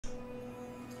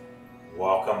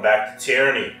Welcome back to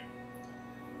Tyranny.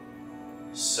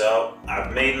 So,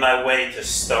 I've made my way to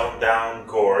Stone Down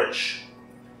Gorge.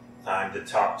 Time to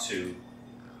talk to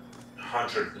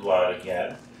 100 Blood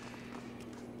again.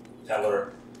 Tell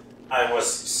her I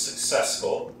was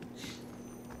successful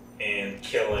in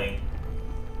killing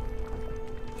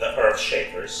the Earth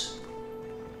Shakers.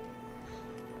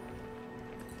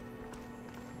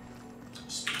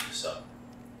 Speed this up.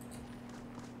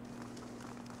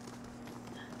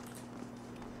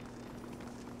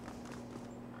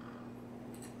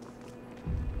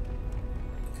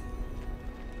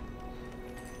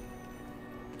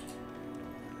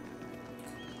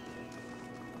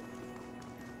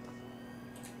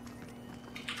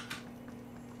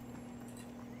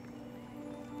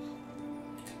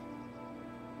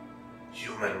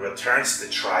 Human returns to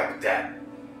tribe dead.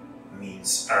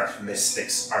 Means Earth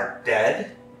mystics are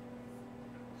dead?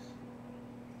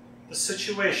 The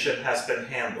situation has been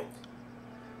handled.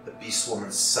 The beast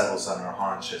woman settles on her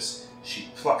haunches. She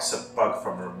plucks a bug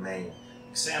from her mane,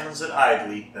 examines it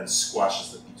idly, then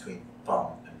squashes it between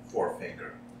thumb and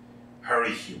forefinger.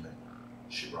 Hurry, human,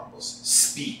 she rumbles.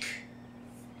 Speak.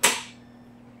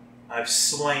 I've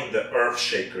slain the Earth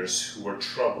Shakers who were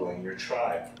troubling your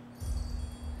tribe.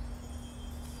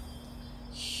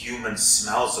 Human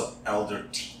smells of Elder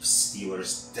Teeth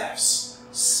Stealer's deaths.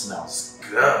 Smells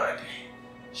good.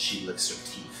 She licks her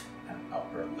teeth and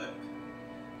upper lip.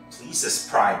 Pleases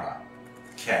Prima.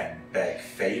 Can beg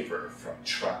favor from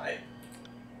tribe.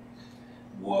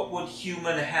 What would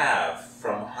human have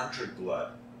from 100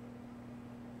 Blood?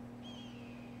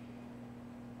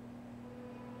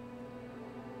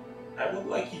 I would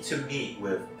like you to meet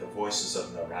with the voices of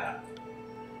Naran.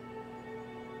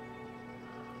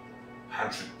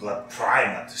 100 Blood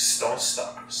Prima to Stone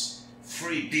Stars,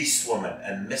 free beast woman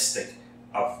and mystic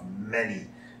of many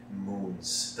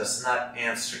moons, does not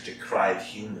answer to cry of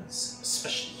humans,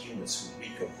 especially humans who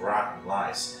reek of rotten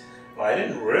lies. Well, I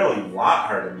didn't really want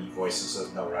her to meet voices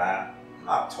of Naran. I'm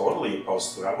not totally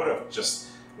opposed to it. I would have just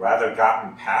rather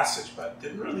gotten passage, but it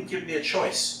didn't really give me a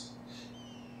choice.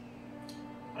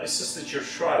 I assisted your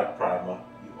tribe, Prima.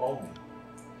 You owe me.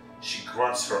 She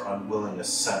grunts her unwilling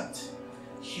assent.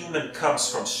 Human comes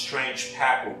from strange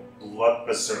pack with blood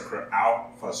berserker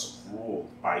alphas ruled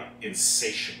by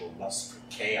insatiable lust for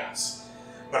chaos.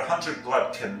 But 100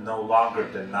 Blood can no longer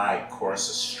deny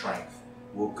Chorus's strength.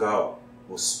 We'll go.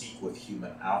 We'll speak with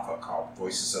human alpha called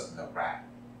Voices of Naran.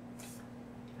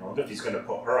 I wonder if he's going to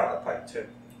put her on the pipe too.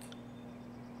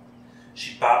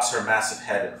 She bobs her massive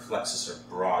head and flexes her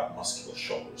broad, muscular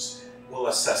shoulders. We'll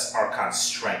assess Archon's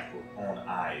strength with own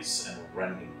eyes and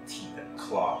rending teeth and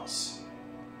claws.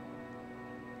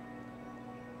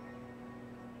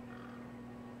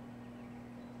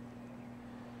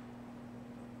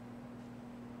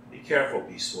 Be careful,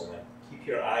 Beast Woman. Keep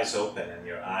your eyes open and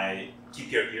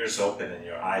keep your ears open and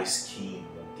your eyes keen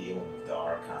when dealing with the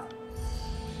Archon.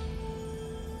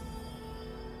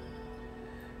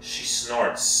 She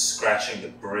snorts, scratching the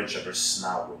bridge of her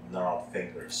snout with gnarled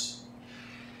fingers.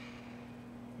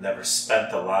 Never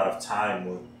spent a lot of time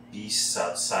with beasts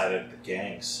outside of the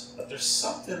gangs, but there's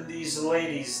something about these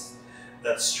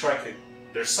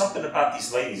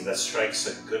ladies that strikes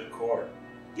a good chord.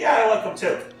 Yeah, I like them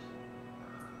too.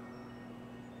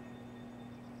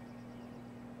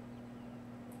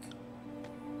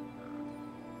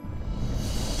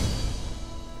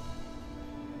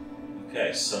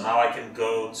 Okay, so now I can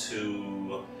go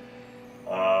to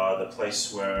the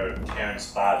place where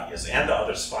Cairn's body is, and the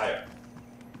other spire,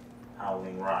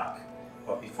 Howling Rock.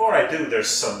 But before I do, there's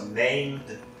some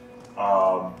named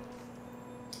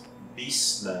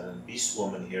beastmen and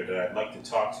beastwomen here that I'd like to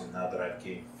talk to now that I've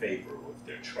gained favor with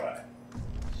their tribe.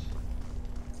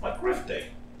 Like Rift Day.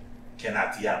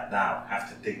 Cannot yap now, have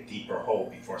to dig deeper hole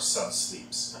before sun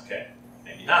sleeps. Okay,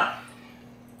 maybe not.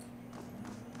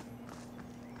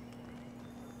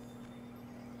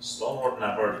 Stonewarden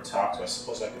I've already talked to. I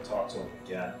suppose I could talk to him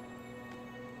again.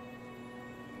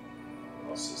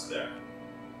 What else is there?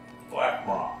 Black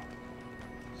Maw.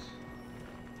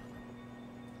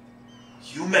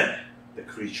 Human! The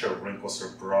creature wrinkles her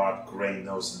broad gray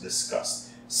nose in disgust.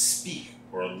 Speak,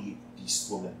 or leave Beast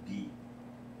Woman be.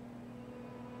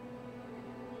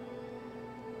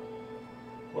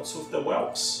 What's with the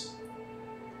whelps?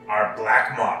 Our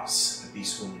black moths, the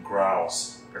Beast Woman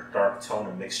growls. Her dark tone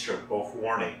a mixture of both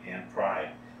warning and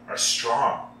pride. Are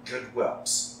strong, good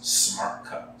whelps, smart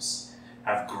cubs.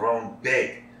 Have grown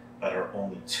big, but are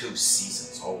only 2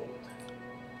 seasons old.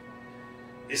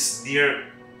 It's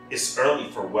early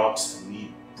for whelps to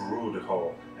leave brood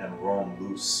hole and roam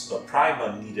loose, but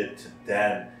Prima needed to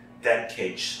den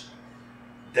cage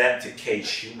then to cage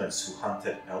humans who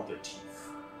hunted elder teeth.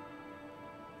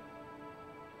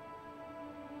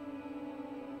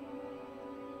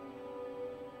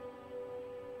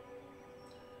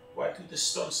 Why do the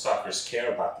Stone Stalkers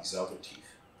care about these elder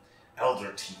teeth?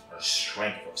 Elder teeth are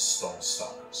strength of Stone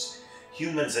Stalkers.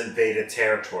 Humans invaded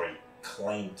territory,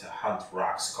 claimed to hunt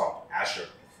rocks called azure leaf,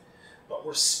 but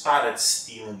were spotted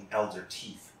stealing elder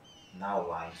teeth. Now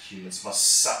lying humans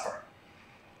must suffer.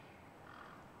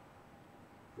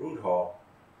 Rude Hall.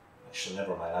 Actually,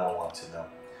 never mind, I don't want to know.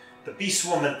 The Beast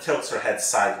Woman tilts her head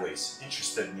sideways,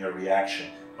 interested in your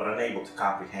reaction, but unable to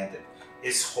comprehend it.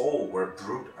 Is Hole where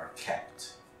brood are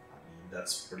kept? I mean,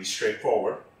 that's pretty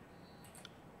straightforward.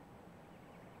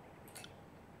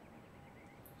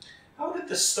 How did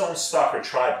the Stone Stalker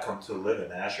tribe come to live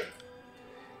in Azure?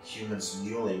 Humans'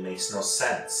 mulling makes no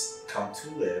sense. Come to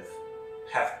live,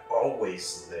 have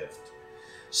always lived.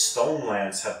 Stone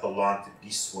lands have belonged to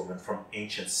Beast Woman from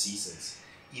ancient seasons,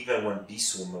 even when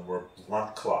Beast Women were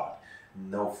blunt-clawed,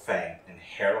 no-fanged, and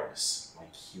hairless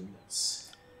like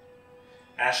humans.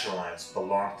 Azure lands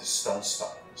belong to Stone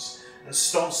Stalkers, and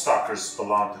Stone Stalkers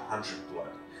belong to Hundred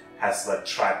Blood, has led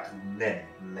tribe through many,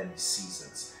 many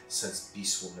seasons, since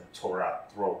Beast Woman tore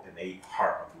out throat and ate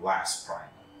heart of last primal.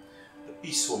 The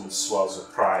Beast Woman swells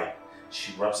with pride.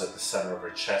 She rubs at the center of her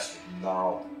chest with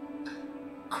gnarled,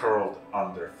 curled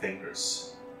under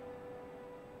fingers.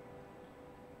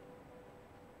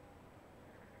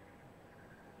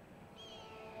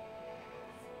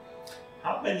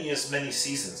 How many is many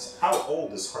seasons? How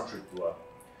old is Hundred Blood?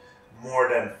 More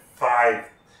than five,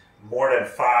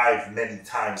 many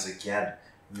times again,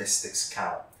 mystics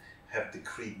count, have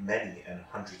decreed many and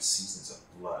 100 seasons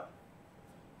of blood.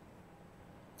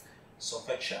 So if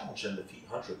I challenge and defeat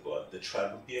Hundred Blood, the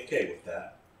tribe would be okay with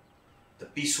that. The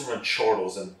Beast Woman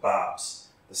chortles and bobs,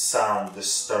 the sound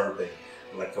disturbing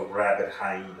like a rabid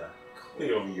hyena.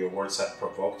 Clearly your words have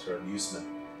provoked her amusement.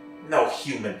 No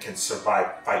human can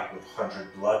survive fight with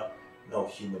Hundred Blood. No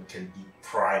human can beat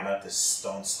Prima, the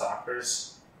Stone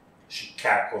Stalkers. She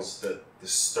cackles the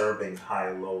disturbing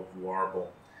high-low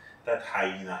warble. That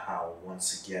hyena howl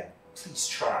once again. Please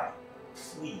try.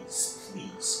 Please,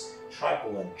 please. Tribe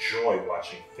will enjoy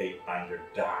watching Fatebinder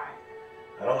die.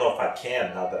 I don't know if I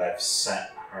can now that I've sent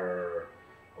her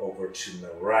over to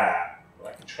Narat, but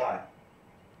I can try.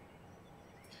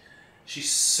 She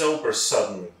sobers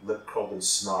suddenly, lip curled and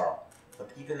snarl.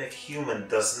 But even if human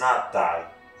does not die,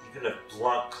 even if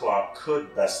Blunt Claw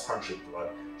could best Hundred Blood,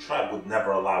 tribe would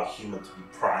never allow human to be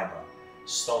Prima.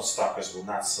 Stone Stalkers will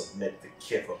not submit the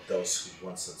kith of those who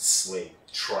once enslaved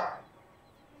tribe.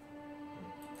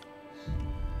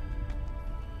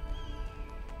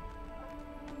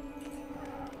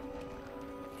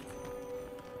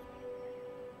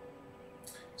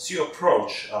 As you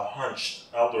approach, a hunched,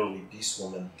 elderly beast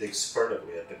woman digs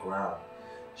furtively at the ground.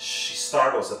 She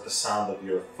startles at the sound of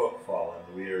your footfall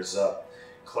and rears up,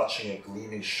 clutching a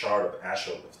gleaming shard of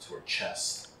azure leaf to her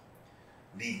chest.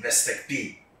 Leave Mystic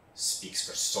be, speaks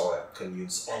for soil,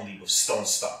 communes only with Stone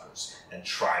Stalkers and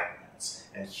tribe lands,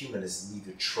 and human is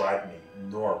neither tribe mate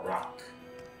nor rock.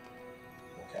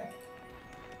 Okay.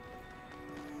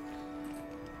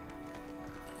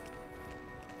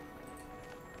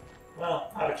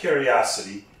 Well, out of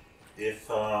curiosity, if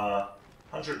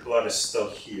Hundred Blood is still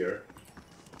here,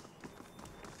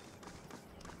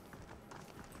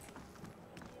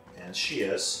 and she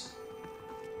is,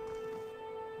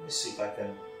 let me see if I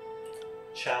can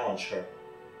challenge her.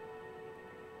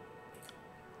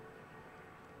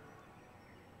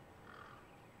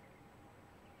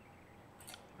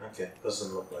 Okay,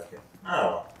 doesn't look like it. Oh,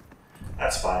 well,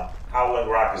 that's fine. Howling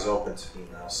Rock is open to me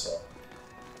now, so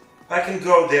I can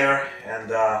go there and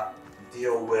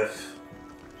deal with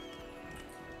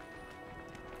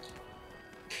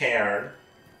Cairn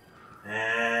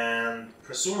and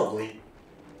presumably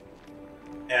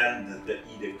end the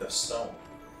Edict of Stone.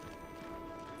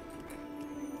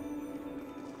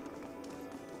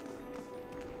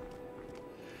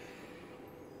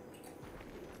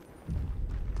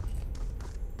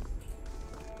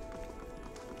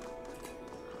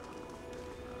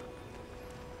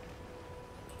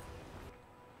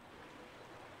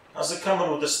 How's it coming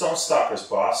with the Stone Stalkers,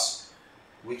 boss?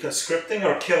 We conscripting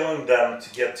or killing them to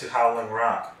get to Howling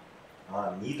Rock?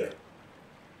 Neither.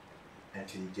 And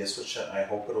can you guess which I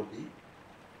hope it'll be?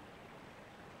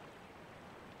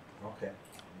 Okay.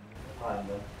 Fine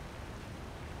then.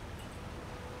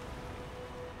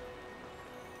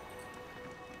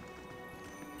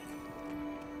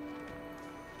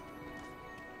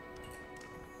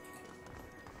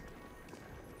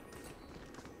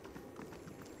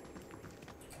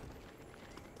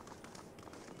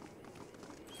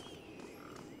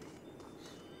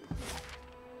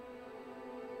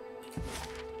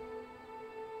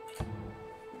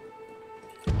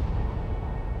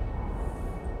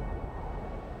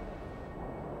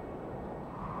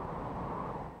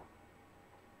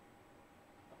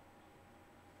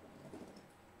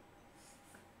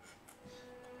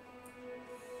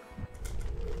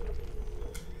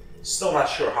 Still not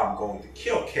sure how I'm going to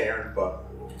kill Cairn, but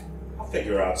I'll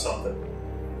figure out something.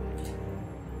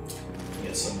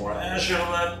 Get some more azure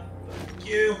left. Thank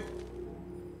you.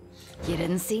 You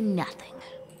didn't see nothing.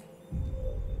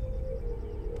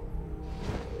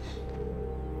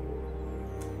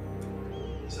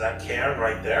 Is that Cairn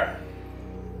right there?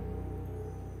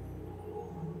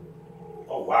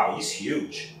 Oh wow, he's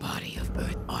huge. Body of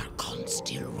Earth Archon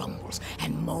still rumbles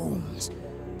and moans,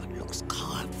 but looks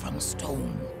carved from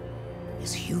stone.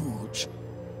 Is huge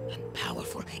and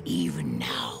powerful even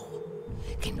now.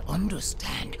 Can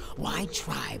understand why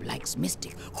tribe likes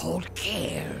mystic called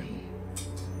Cairn.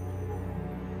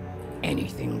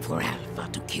 Anything for Alpha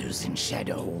to kill in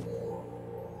shadow.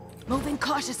 Moving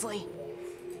cautiously.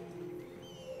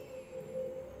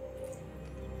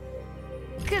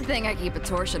 Good thing I keep a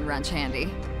torsion wrench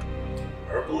handy.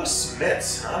 Herbalist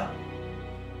Smiths, huh?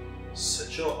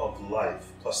 Sigil of Life,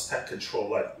 plus 10 control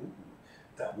life. Ooh,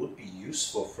 that would be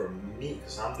useful for me,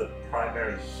 because I'm the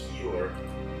primary healer.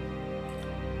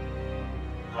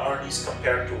 How are these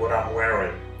compared to what I'm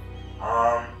wearing?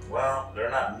 Well, they're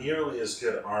not nearly as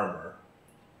good armor.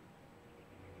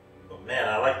 But man,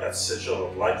 I like that Sigil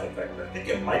of Life effect. I think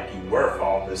it might be worth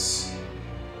all this.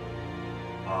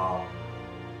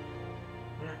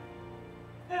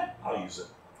 Yeah, I'll use it.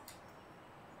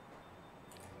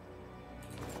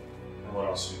 And what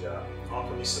else we got?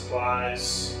 Alchemy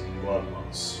supplies, blood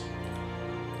ones.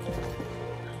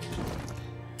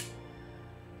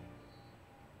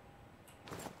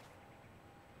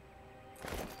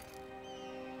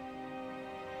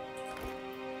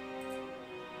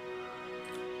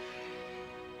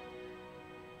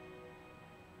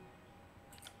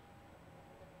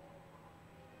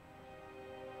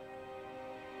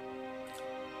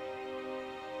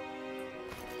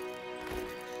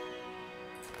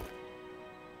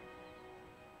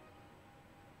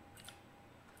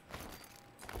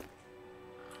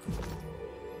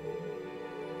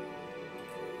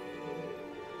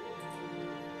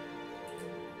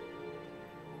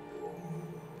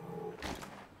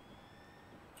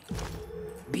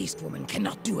 Beast Woman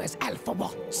cannot do as Alpha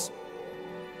wants.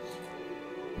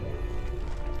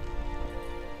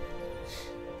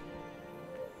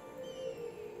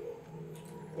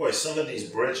 Boy, some of these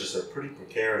bridges are pretty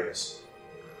precarious.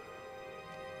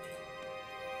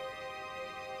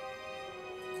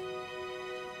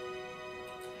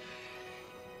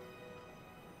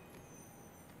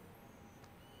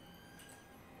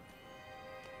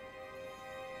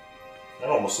 That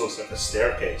almost looks like a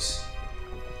staircase.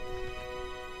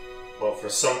 Well, for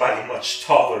somebody much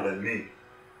taller than me.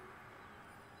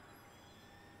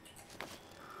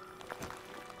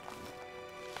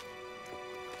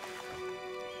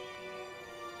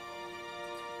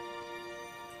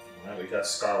 Alright, we got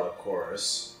Scarlet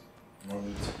Chorus. No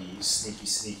need to be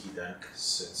sneaky then,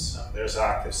 since there's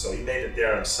Octave. So he made it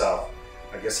there himself.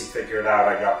 I guess he figured out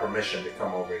I got permission to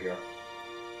come over here.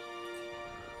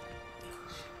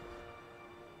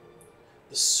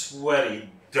 The sweaty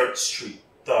Dirt Street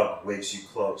thug waves you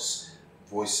close,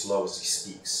 voice low as he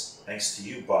speaks. Thanks to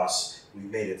you, boss, we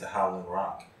made it to Howling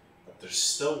Rock. But there's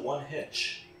still one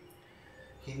hitch.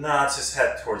 He nods his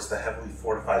head towards the heavily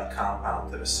fortified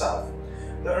compound to the south.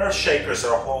 The Earthshakers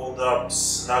are holed up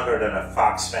snugger than a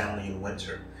fox family in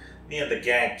winter. Me and the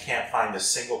gang can't find a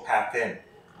single path in.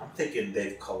 I'm thinking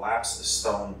they've collapsed the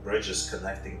stone bridges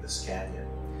connecting this canyon.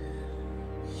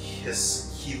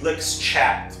 He licks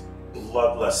chapped,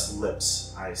 bloodless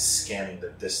lips, eyes scanning the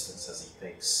distance as he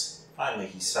thinks. Finally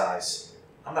he sighs.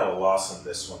 I'm at a loss on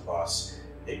this one, boss.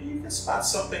 Maybe you can spot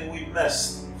something we've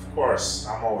missed. Of course,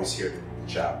 I'm always here to do the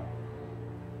job.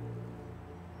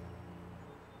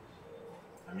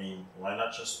 I mean, why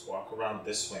not just walk around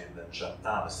this way and then jump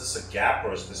down? Is this a gap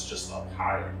or is this just up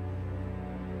higher?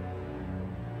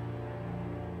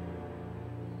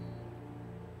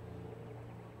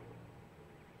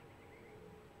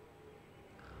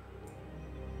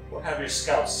 What have your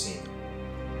scouts seen?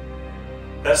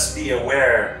 Best be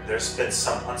aware there's been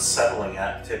some unsettling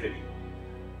activity.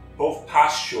 Both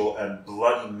Pustule and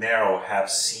Bloody Marrow have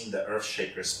seen the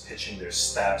Earthshakers pitching their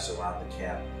stabs around the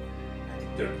camp. I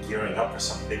think they're gearing up for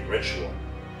some big ritual.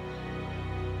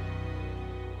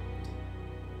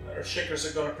 The Earthshakers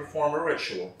are going to perform a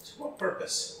ritual. To what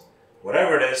purpose?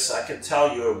 Whatever it is, I can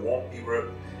tell you it won't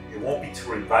be to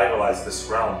revitalize this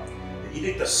realm. The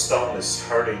Edict of Stone is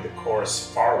hurting the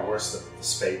chorus far worse than the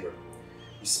disfavored.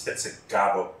 He spits a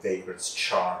gob of vagrant's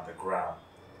char on the ground.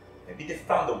 Maybe they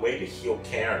found a way to heal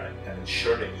Cairn and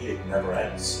ensure the edict never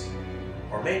ends.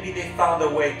 Or maybe they found a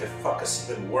way to fuck us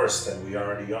even worse than we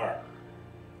already are.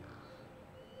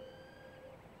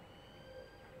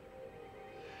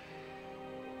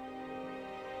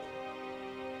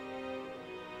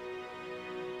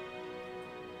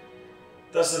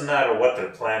 Doesn't matter what they're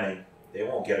planning, they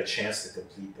won't get a chance to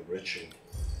complete the ritual.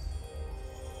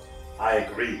 I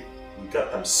agree. We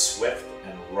got them swift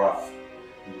and rough.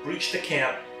 We breach the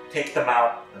camp, take them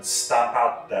out, and stomp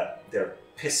out their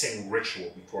pissing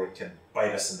ritual before it can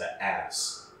bite us in the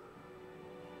ass.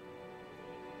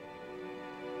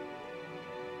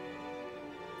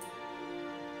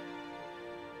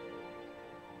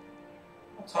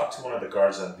 I'll talk to one of the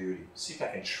guards on duty, see if I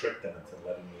can trick them into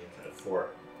letting me into the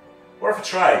fort. Worth a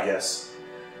try, I guess.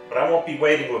 But I won't be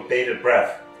waiting with bated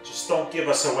breath. Just don't give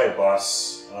us away,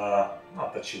 boss.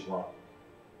 Not that you won't.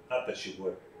 Not that you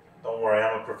would. Don't worry,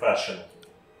 I'm a professional.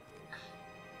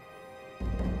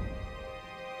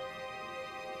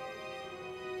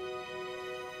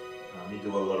 Let me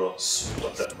do a little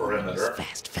swoop of the perimeter.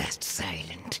 Fast, fast,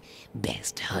 silent.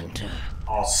 Best hunter.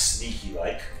 All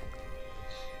sneaky-like.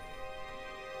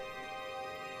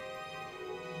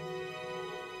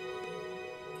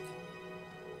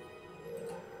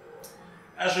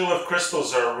 Azure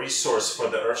crystals are a resource for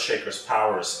the Earthshaker's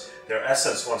powers. Their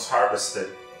essence, once harvested,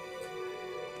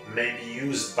 may be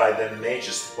used by the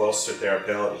mages to bolster their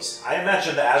abilities. I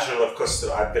imagine the Azure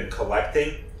crystal I've been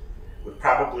collecting would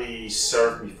probably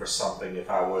serve me for something if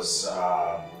I was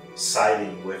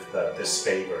siding with this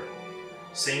favor.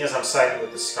 Seeing as I'm siding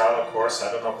with the Scarlet Horse,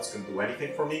 I don't know if it's going to do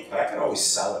anything for me, but I could always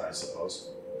sell it, I suppose.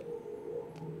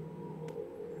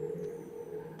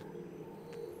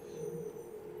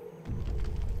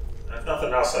 And if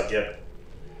nothing else, I get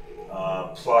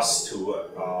plus to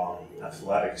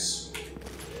athletics.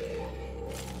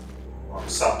 Well,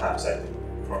 sometimes I do,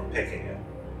 from picking it,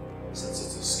 since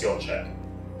it's a skill check.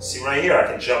 See right here, I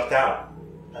can jump down.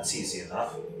 That's easy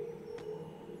enough.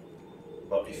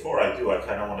 But before I do, I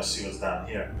kind of want to see what's down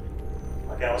here.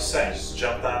 Like I was saying, just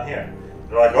jump down here.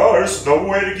 They're like, oh, there's no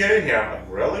way to get in here. I'm like,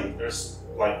 really? There's,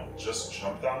 like, just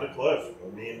jump down the cliff.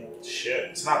 I mean, shit,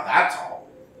 it's not that tall.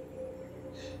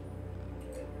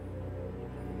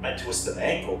 Might twist an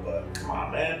ankle, but come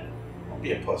on, man. Don't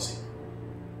be a pussy.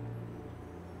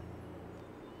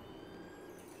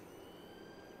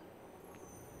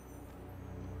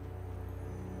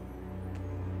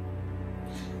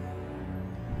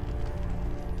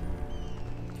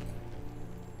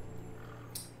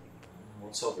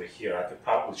 What's over here? I could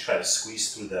probably try to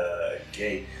squeeze through the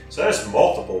gate. So there's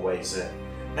multiple ways in.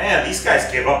 Man, these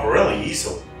guys give up really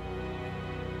easily.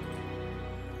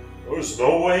 There's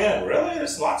no way in. Really?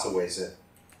 There's lots of ways in.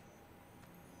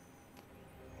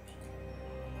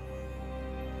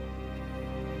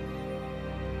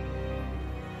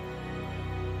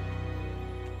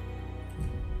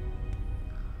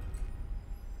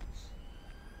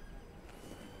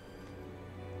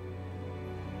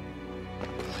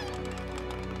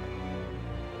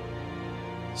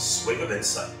 Swing of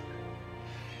insight.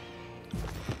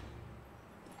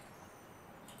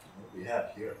 What do we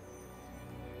have here?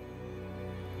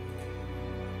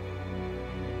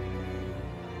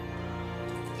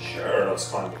 Sure, let's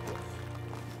climb the cliff.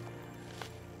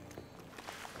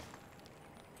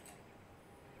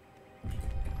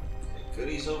 Any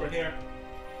goodies over here?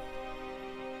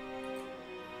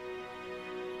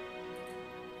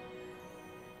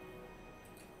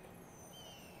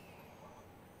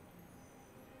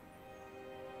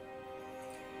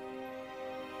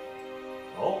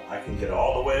 Oh, I can get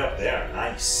all the way up there.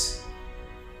 Nice.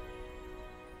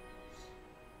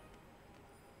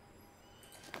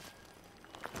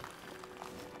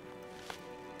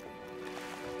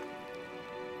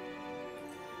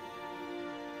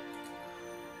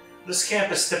 This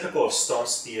camp is typical of Stone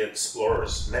Sea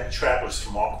explorers. Many travelers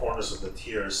from all corners of the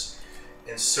tiers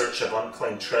in search of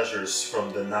unclaimed treasures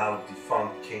from the now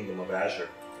defunct Kingdom of Azure.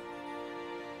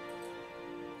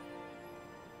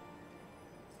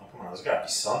 Oh, come on, there's gotta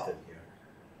be something here.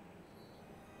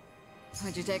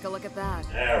 Would you take a look at that?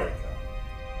 There we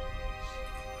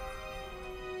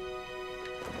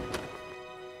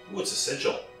go. Ooh, it's a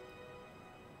sigil.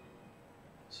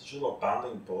 Sigil of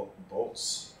bounding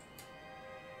bolts.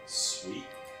 Sweet.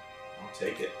 I'll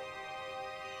take it.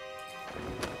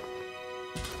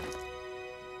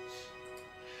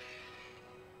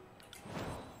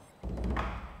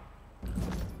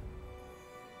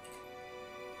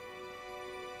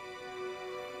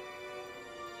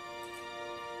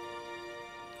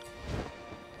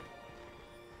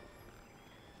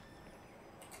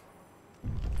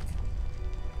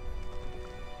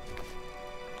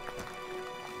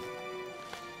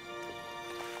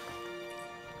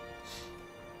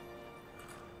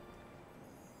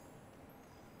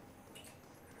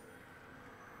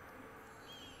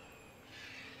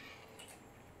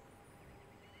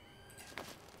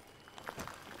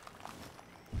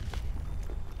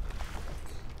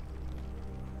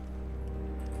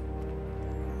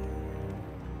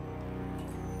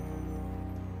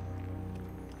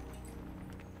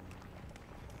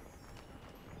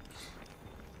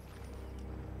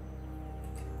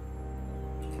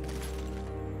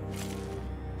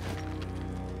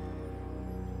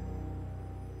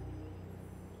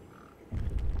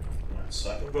 So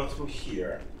I can go through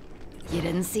here. You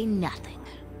didn't see nothing.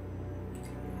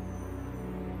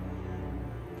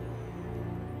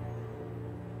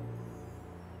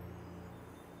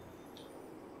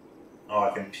 Oh,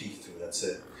 I can peek through, that's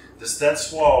it. This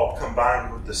dense wall,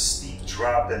 combined with the steep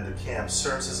drop in the camp,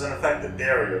 serves as an effective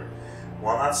barrier.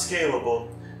 While not scalable,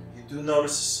 you do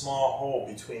notice a small hole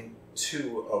between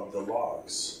two of the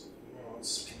logs.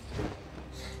 Let's peek through.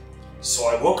 So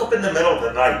I woke up in the middle of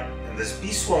the night, and this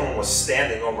beast woman was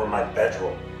standing over my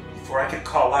bedroll. Before I could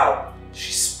call out,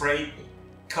 she sprayed me,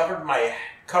 covered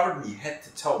me head to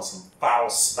toe in some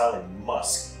foul-smelling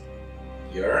musk.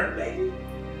 Urine, maybe?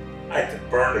 I had to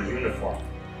burn the uniform.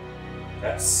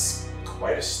 That's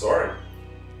quite a story.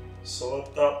 So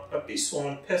a beast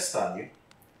woman pissed on you.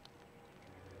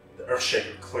 The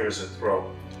Earthshaker clears her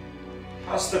throat.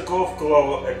 How's the Golf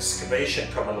Glow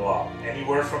excavation coming along? Any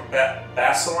word from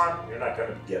Bassalon? You're not going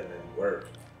to be getting any word.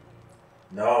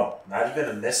 No, not even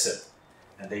a missive.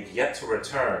 And they've yet to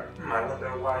return. I wonder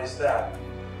why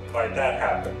that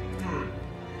happened.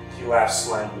 He laughs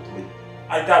languidly.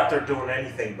 I doubt they're doing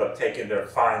anything but taking their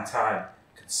fine time,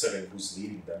 considering who's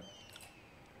leading them.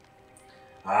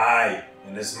 Aye,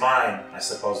 in his mind, I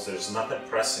suppose there's nothing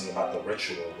pressing about the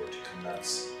ritual we're to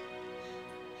commence.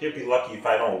 He'll be lucky if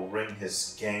I don't wring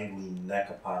his gangly neck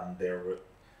upon their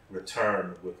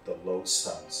return with the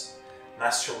lodestones.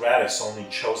 Master Radix only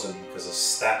chosen because a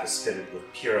staff is fitted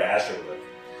with pure azure,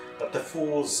 but the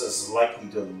fool's as likely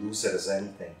to lose it as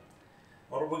anything.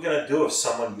 What are we gonna do if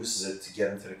someone uses it to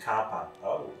get into the compound?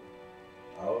 Oh,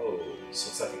 so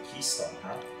it's like a keystone,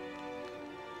 huh?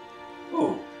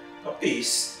 Ooh, a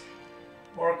beast?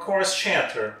 Or a chorus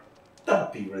chanter?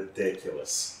 Don't be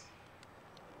ridiculous.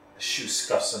 A shoe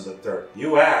scuffs in the dirt.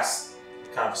 You asked.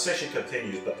 The conversation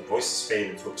continues, but the voices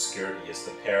fade into obscurity as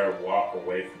the pair walk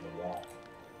away from the wall.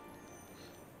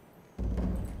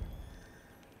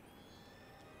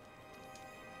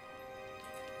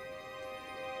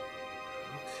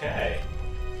 Okay.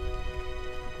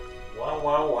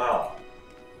 Wow.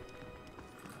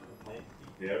 Might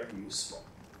be very useful.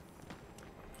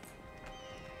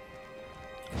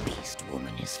 Beast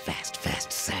woman is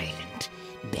fast, silent.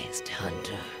 Best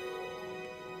hunter.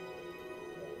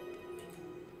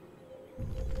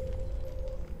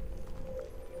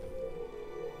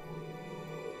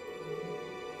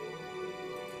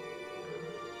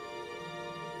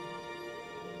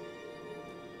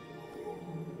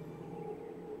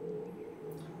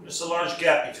 There's a large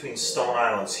gap between stone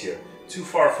islands here. Too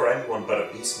far for anyone but a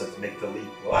beastman to make the leap.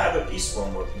 Well, I have a beast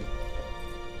one with me.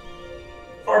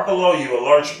 Far below you, a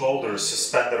large boulder is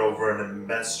suspended over an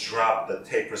immense drop that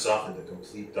tapers off into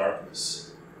complete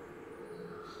darkness.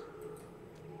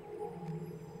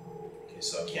 Okay,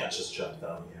 so I can't just jump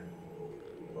down here.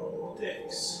 Oh,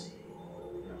 dicks.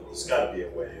 There's gotta be a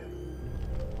way in.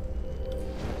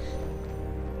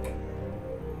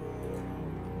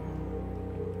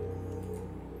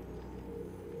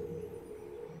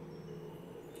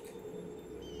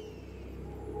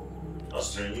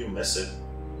 Is there a new missive?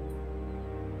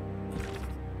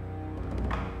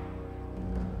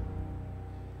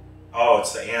 Oh,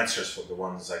 it's the answers for the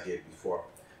ones I gave before.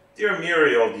 Dear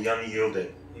Muriel, the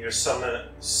Unyielding, your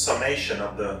summation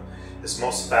of is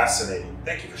most fascinating.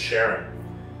 Thank you for sharing.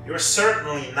 You are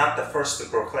certainly not the first to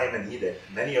proclaim an edict.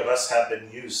 Many of us have been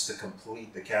used to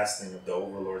complete the casting of the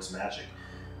Overlord's magic.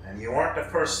 And you aren't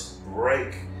the first to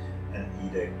break an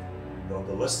edict, though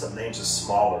the list of names is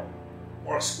smaller.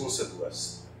 More exclusive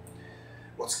list.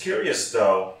 What's curious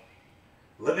though,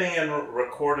 living in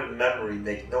recorded memory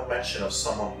make no mention of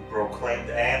someone who proclaimed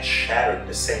and shattered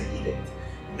the same edict.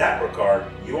 In that regard,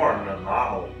 you are an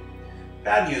anomaly.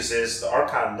 Bad news is, the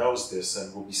Archon knows this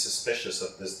and will be suspicious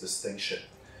of this distinction.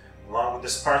 Along with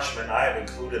this parchment, I have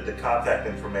included the contact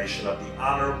information of the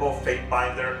Honorable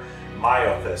Fatebinder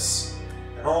Myothis,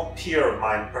 an old peer of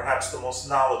mine, perhaps the most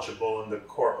knowledgeable in the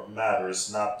court of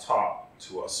matters not taught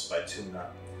to us by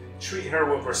Tuna. Treat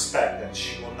her with respect, and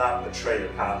she will not betray your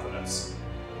confidence.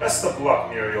 Best of luck,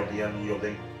 Muriel the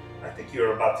Unyielding. I think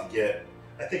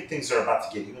things are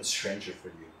about to get even stranger for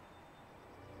you.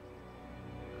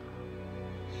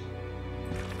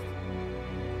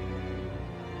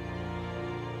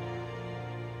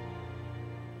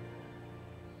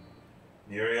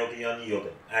 Muriel the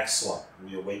Unyielding. Excellent.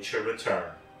 We await your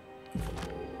return.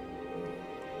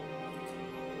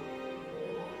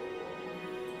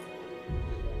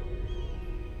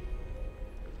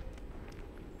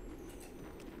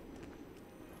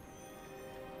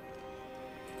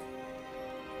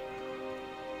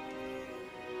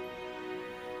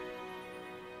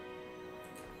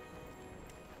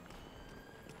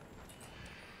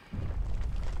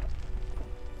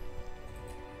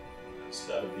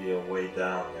 There's gotta be a way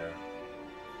down there.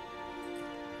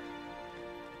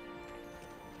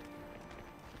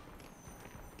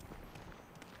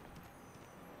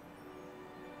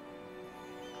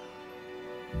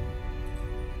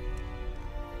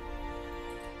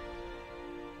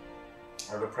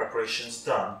 Are the preparations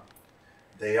done?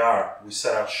 They are. We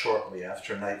set out shortly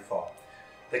after nightfall.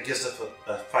 That gives us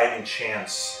a fighting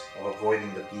chance of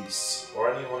avoiding the beasts,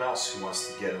 or anyone else who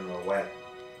wants to get in our way.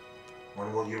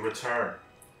 When will you return?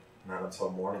 Not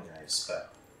until morning, I expect.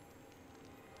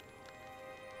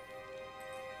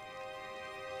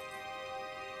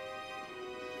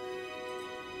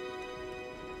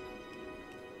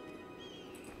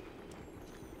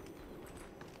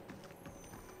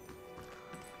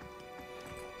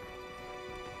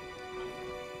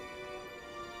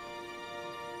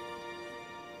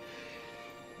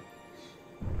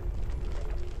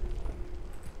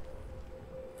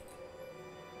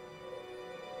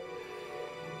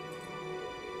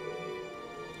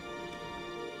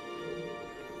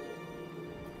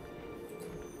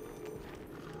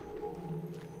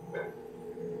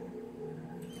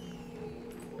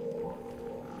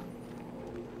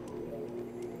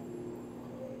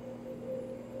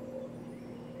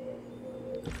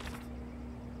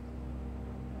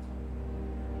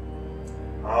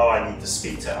 Oh, I need to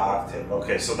speak to Octave.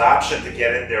 Okay, so the option to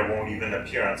get in there won't even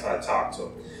appear until I talk to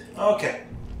him. Okay.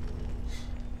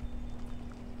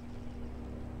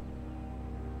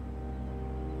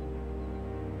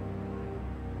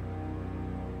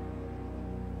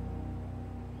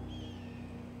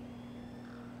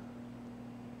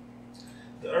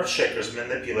 The Earthshakers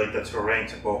manipulate the terrain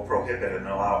to both prohibit and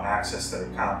allow access to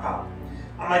their compound.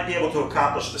 I might be able to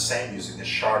accomplish the same using the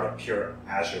shard of pure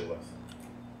azure lift.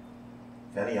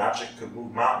 If any object could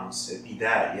move mountains, it'd be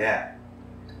that, yeah.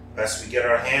 Best we get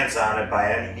our hands on it by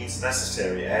any means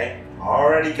necessary, eh?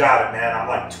 Already got it, man. I'm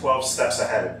like 12 steps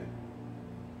ahead of you.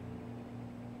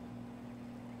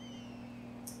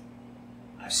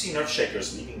 I've seen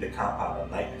Earthshakers leaving the compound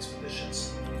on night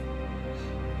expeditions.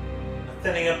 A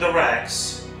thinning of the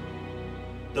ranks.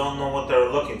 Don't know what they're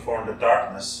looking for in the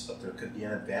darkness, but there could be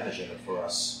an advantage in it for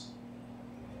us.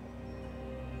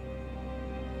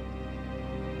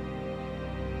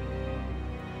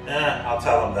 I'll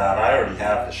tell him that. I already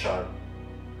have the shard.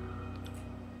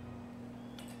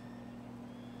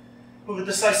 With a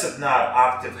decisive nod,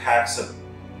 Octave hacks a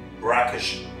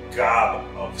brackish gob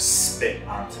of spit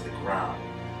onto the ground.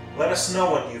 Let us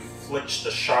know when you've flinched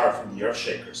the shard from the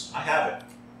Earthshakers. I have it.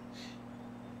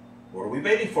 What are we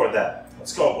waiting for then?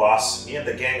 Let's go, boss. Me and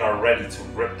the gang are ready to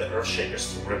rip the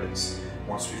Earthshakers to ribbons.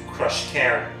 Once we've crushed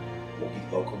Cairn, we'll be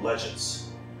local legends.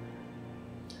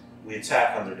 We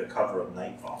attack under the cover of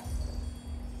nightfall.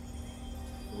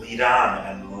 Lead on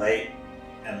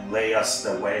and lay us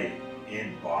the way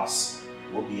in, boss.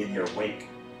 We'll be in your wake.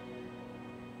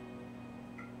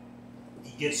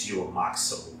 He gives you a mock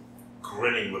salute,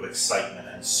 grinning with excitement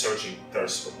and surging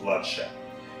thirst for bloodshed.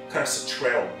 Cut us a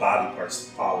trail of body parts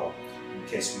to follow, in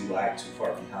case we lag too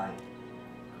far behind.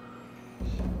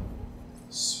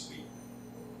 Sweet.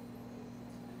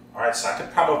 Alright, so I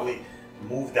could probably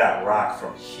move that rock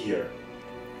from here.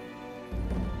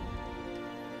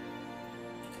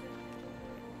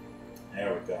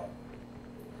 There we go.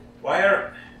 Why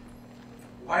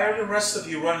are the rest of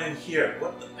you running here?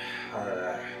 What the...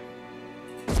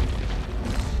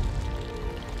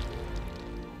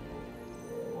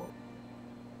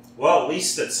 Well, at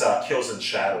least it's Kills and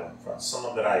Shadow in front.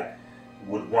 Someone that I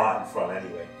would want in front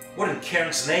anyway. What in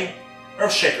Cairn's name?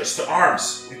 Earthshakers, to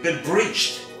arms! We've been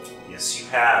breached! Yes, you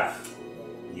have.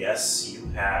 Yes, you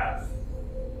have.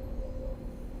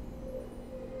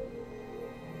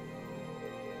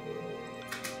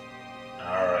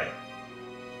 Alright.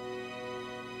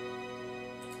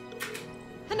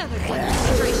 Another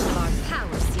demonstration of our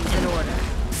power seems in order.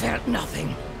 Felt nothing.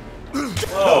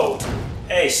 Whoa!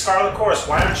 Hey, Scarlet Course,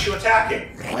 why aren't you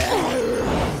attacking?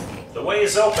 The way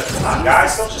is open. Come on,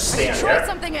 guys, don't just stand Try there.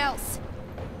 something else.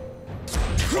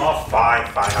 Oh, fine,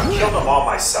 fine. I'll kill them all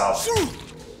myself.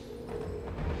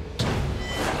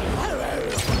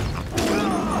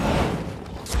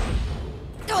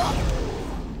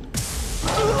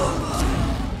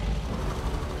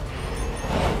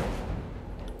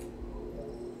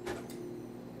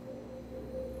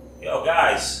 Yo,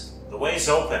 guys, the way's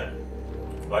open.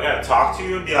 Do I gotta talk to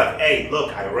you and be like, hey,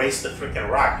 look, I raised the freaking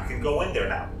rock. You can go in there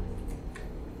now.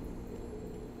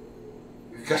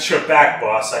 You got your back,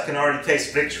 boss. I can already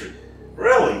taste victory.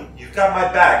 Really? You've got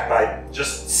my back by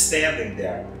just standing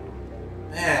there.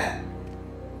 Man.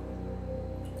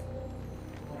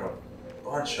 What a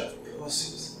bunch of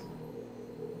pussies.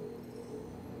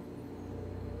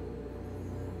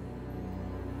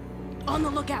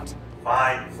 a lookout.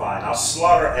 Fine, fine. I'll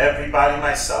slaughter everybody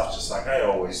myself, just like I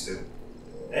always do.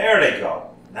 There they go.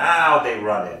 Now they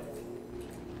run in.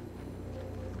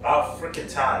 About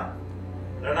freaking time.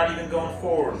 They're not even going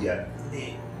forward yet.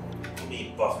 Let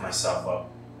me buff myself up.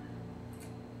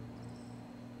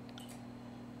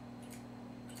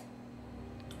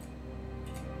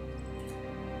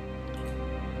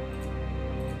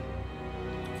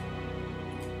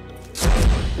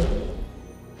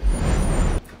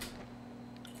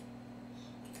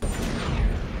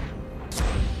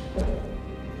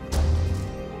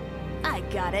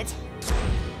 Got it.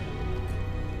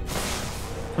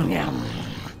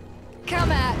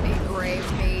 Come at me, grave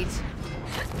meat.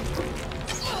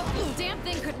 Damn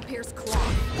thing couldn't pierce cloth.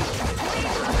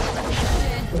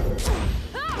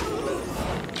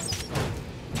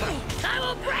 I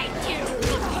will break you!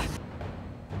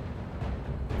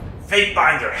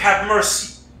 Fatebinder, have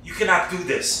mercy! You cannot do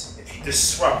this. If you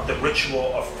disrupt the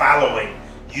ritual of following,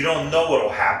 you don't know what will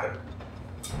happen.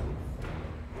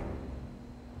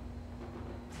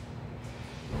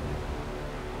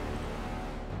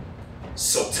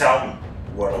 So tell me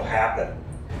what'll happen.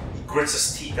 He grits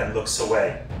his teeth and looks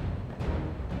away.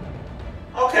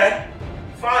 Okay,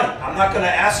 fine. I'm not gonna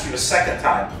ask you a second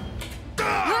time.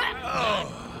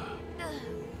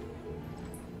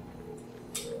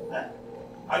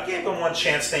 I gave him one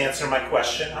chance to answer my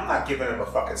question. I'm not giving him a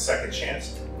fucking second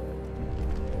chance.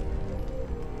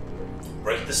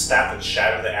 Break the staff and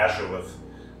shatter the azure with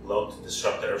load to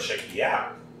disrupt the earthshake.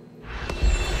 Yeah.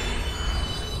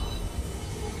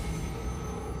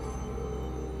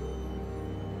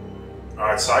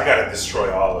 Alright, so I gotta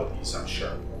destroy all of these, I'm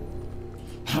sure.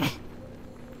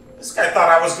 This guy thought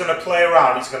I was gonna play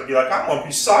around. He's gonna be like, I'm gonna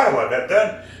be silent, and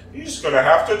then you're just gonna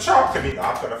have to talk to me.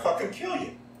 I'm gonna fucking kill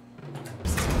you.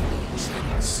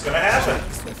 This is gonna happen.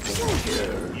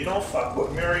 You don't fuck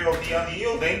with Muriel the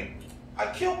Unyielding. I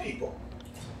kill people.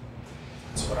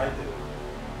 That's what I do.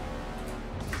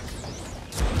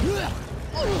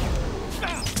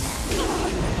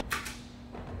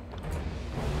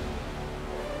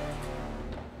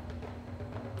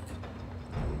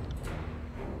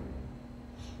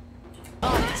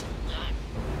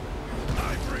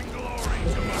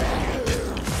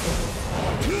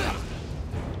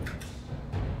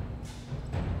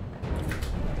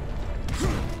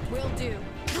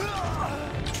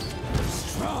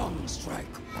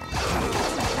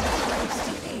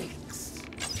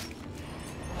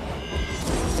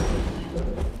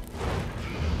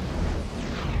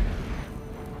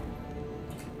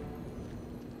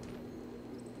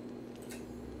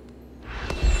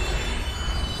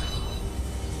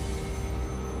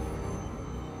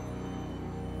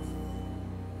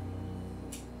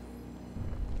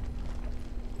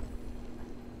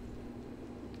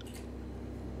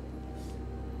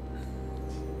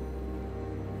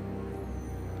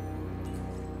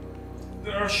 The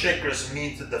Earthshakers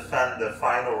mean to defend the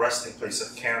final resting place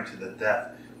of Cairn to the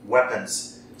death.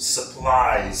 Weapons,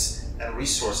 supplies, and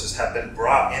resources have been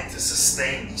brought in to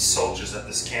sustain these soldiers at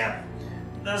this camp.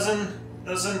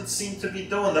 Doesn't seem to be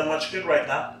doing them much good right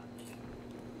now.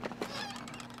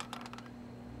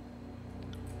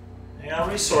 They got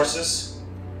resources,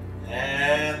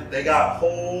 and they got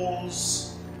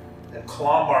holes and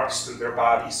claw marks through their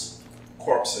bodies.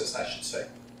 Corpses, I should say.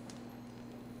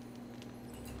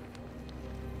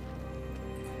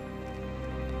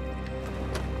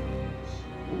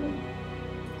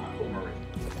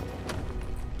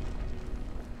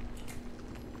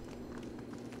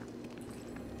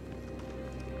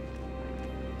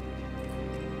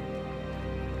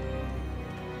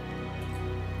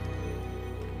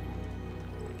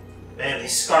 Man,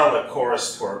 these Scarlet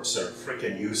Chorus twerps are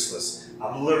freaking useless.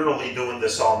 I'm literally doing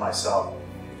this all myself.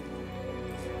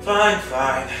 Fine,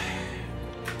 fine.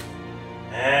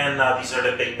 And now these are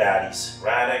the big baddies.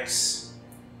 Radix,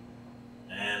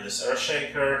 and this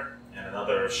Earthshaker, and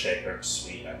another Earthshaker.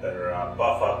 Sweet, I better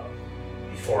buff up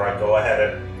before I go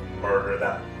ahead and murder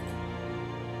them.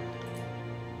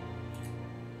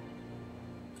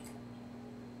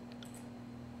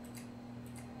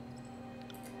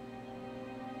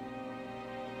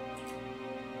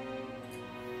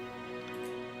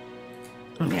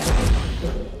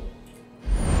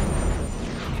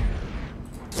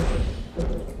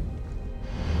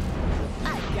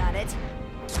 I got it.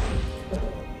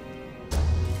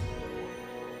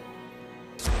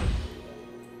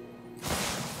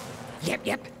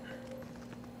 Yep.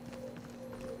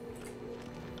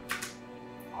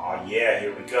 Oh yeah,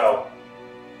 here we go.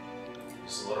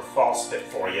 Just a little false bit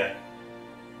for you.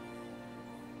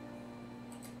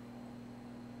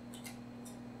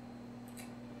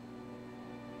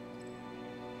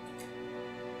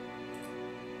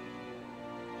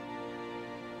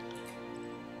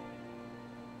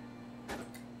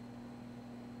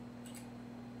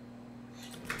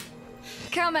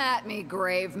 Come at me,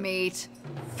 grave meat.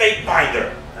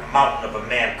 Fatebinder, a mountain of a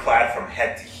man clad from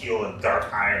head to heel in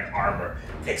dark iron armor,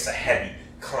 takes a heavy,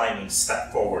 climbing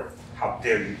step forward. How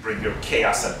dare you bring your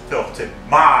chaos and filth to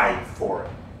my fort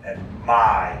and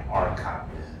my Archon.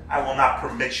 I will not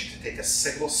permit you to take a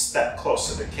single step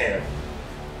closer to Cairn.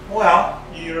 Well,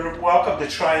 you're welcome to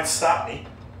try and stop me.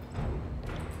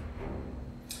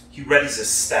 He readies his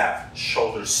staff,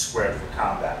 shoulders squared for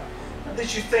combat. And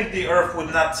did you think the earth would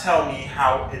not tell me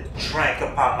how it drank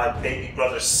upon my baby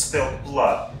brother's spilled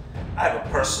blood? I have a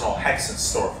personal hex in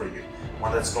store for you,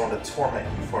 one that's going to torment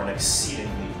you for an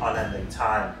exceedingly unending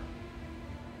time.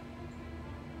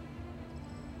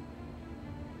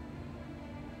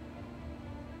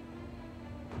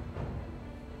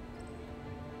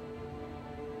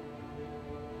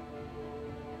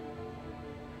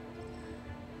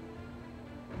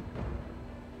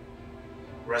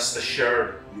 Rest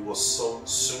assured, you will so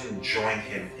soon join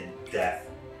him in death.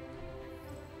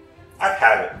 I've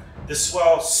had it. This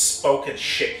well-spoken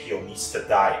shitheel needs to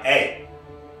die. Hey,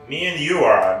 me and you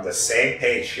are on the same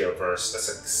page here, Verse. That's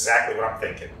exactly what I'm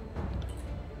thinking.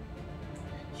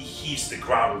 He heaves the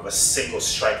ground with a single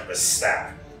strike of his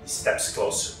staff. He steps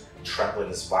closer, trembling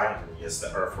as violently as the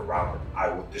earth around him. I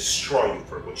will destroy you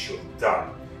for what you have done,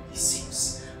 he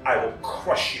sees. I will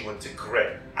crush you into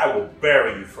grit. I will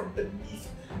bury you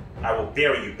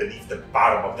beneath the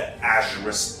bottom of the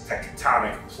azurous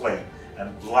tectonic plate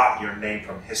and blot your name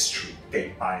from history,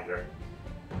 Fatebinder.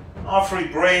 Awfully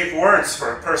brave words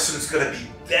for a person who's going to be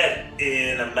dead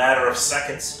in a matter of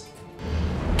seconds.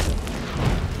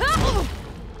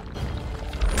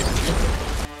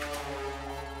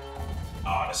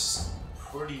 Oh, this is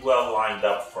pretty well lined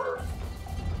up for...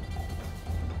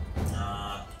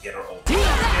 get her over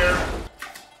here.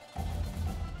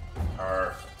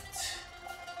 Perfect.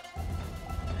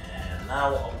 And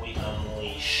now we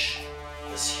unleash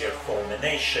this here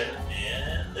fulmination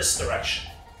in this direction.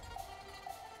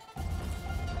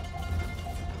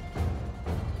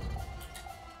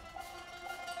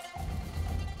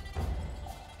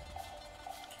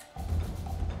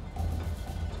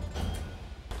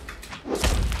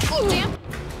 Oh, damn.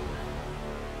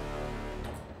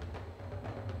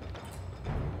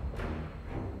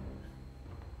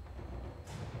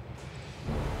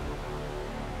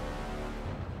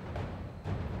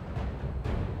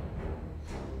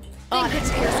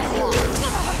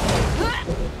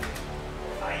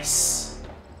 Nice.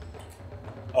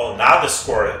 Oh, now the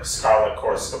Scarlet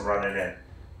Corps come running in.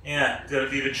 Yeah, good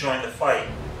of you to join the fight.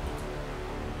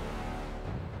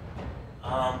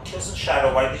 Kills and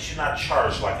Shadow, why did you not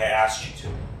charge like I asked you to?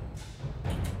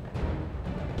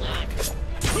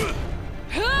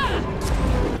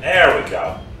 There we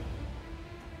go.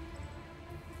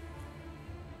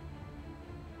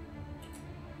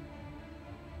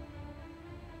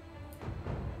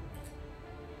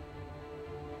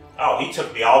 Oh, he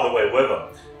took me all the way with him.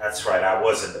 That's right, I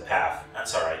was in the path.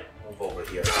 That's alright. Move over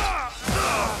here.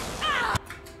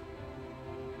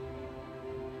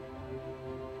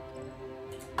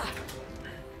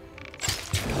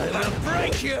 I will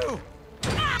break you!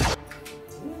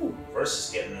 Ooh, Verse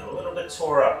is getting a little bit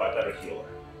tore up. I better heal her.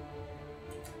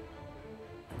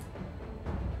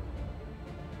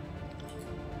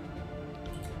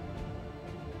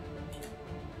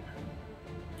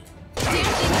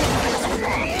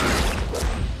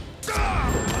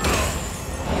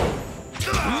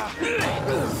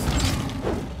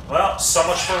 Well, so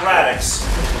much for Radix.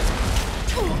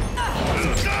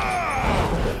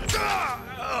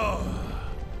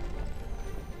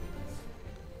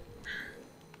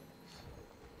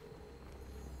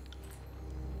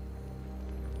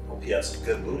 Hope he had some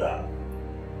good loot on him.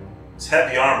 It's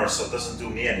heavy armor, so it doesn't do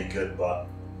me any good, but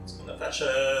it's gonna fetch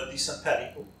a decent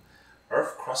petty.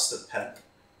 Earth crusted pen.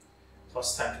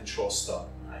 Plus 10 control stone.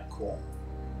 Alright, cool.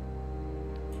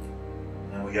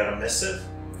 And we got a missive?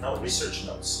 No, research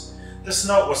notes. This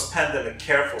note was penned in a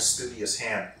careful, studious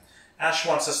hand. Ash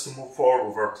wants us to move forward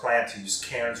with our plan to use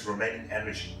Cairn's remaining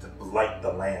energy to blight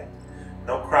the land.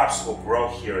 No crops will grow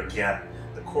here again.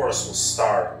 The chorus will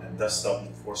starve, and thus they'll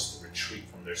be forced to retreat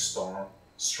from their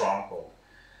stronghold.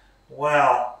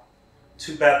 Well,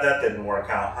 too bad that didn't work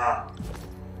out, huh?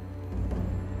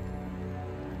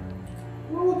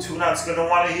 Ooh, Tunan's gonna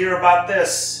want to hear about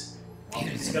this. Well,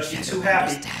 he's gonna be too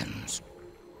happy.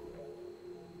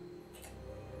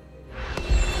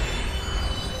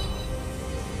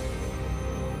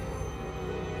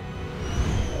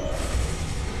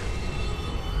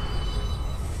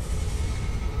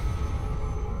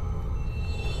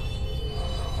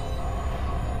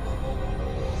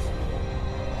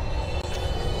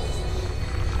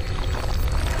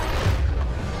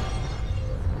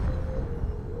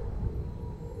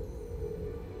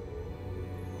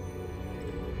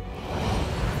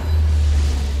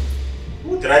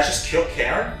 Did I just kill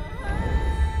Cairn?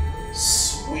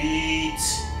 Sweet.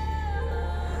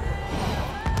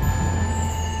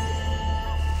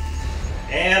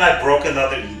 And I broke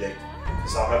another edict,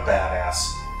 because I'm a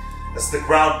badass. As the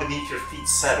ground beneath your feet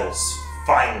settles,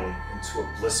 finally, into a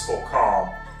blissful calm,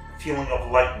 a feeling of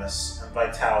lightness and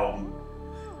vitality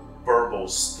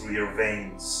burbles through your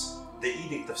veins. The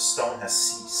Edict of Stone has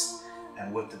ceased,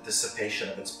 and with the dissipation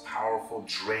of its powerful,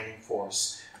 draining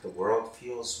force, the world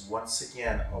feels once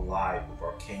again alive with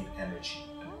arcane energy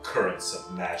and currents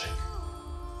of magic.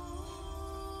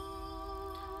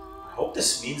 I hope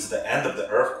this means the end of the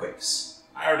earthquakes.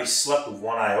 I already slept with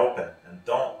one eye open and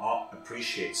don't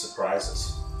appreciate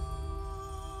surprises.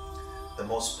 The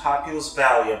most populous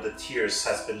valley of the Tears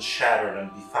has been shattered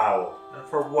and befouled, and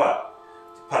for what?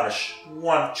 To punish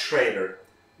one traitor.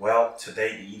 Well,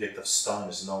 today the Edict of Stone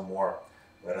is no more.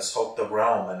 Let us hope the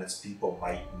realm and its people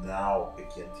might now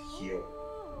begin to heal.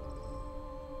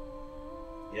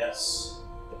 Yes,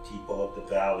 the people of the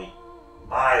valley.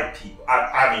 My people.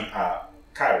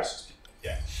 Kairos' people,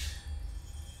 yeah.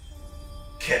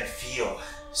 Can feel.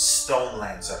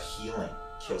 Stonelands are healing.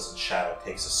 Kills in Shadow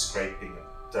takes a scraping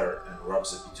of dirt and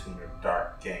rubs it between her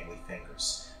dark, gangly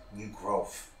fingers. New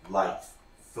growth, life,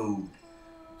 food,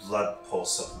 blood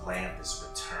pulse of land is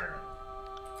returning.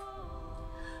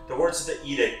 The words of the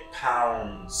edict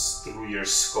pounds through your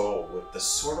skull with the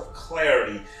sort of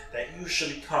clarity that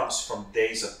usually comes from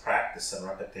days of practice and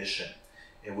repetition.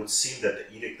 It would seem that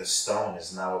the Edict of Stone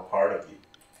is now a part of you.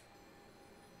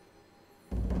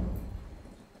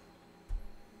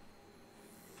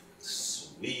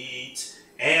 Sweet.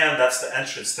 And that's the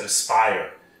entrance to the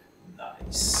spire.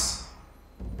 Nice.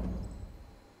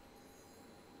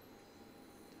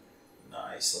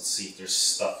 Nice. Let's see if there's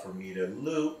stuff for me to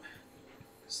loot.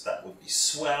 Because that would be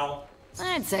swell.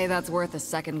 I'd say that's worth a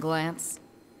second glance.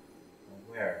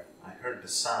 Where? I heard the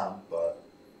sound, but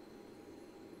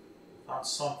I found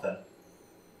something.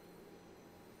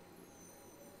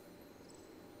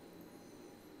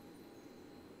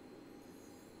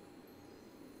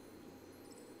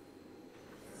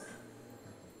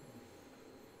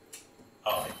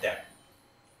 Oh, right there.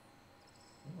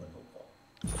 Ooh, an opal.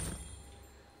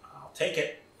 I'll take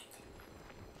it.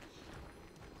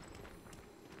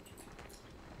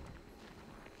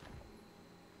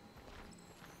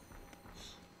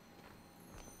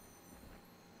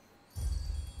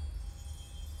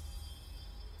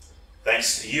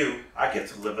 Thanks to you, I get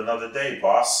to live another day,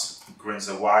 boss. He grins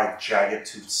a wide,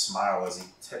 jagged-toothed smile as he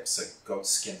tips a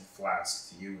goatskin flask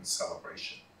to you in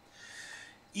celebration.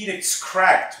 Edict's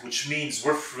cracked, which means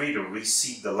we're free to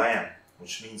reseed the land,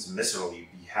 which means Misery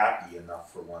be happy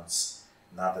enough for once,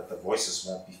 now that the voices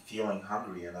won't be feeling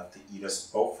hungry enough to eat us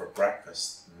both for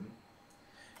breakfast.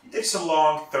 He takes a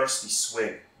long, thirsty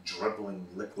swig, dribbling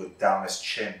liquid down his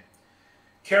chin.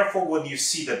 Careful when you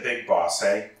see the big boss,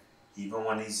 eh? Even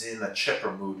when he's in a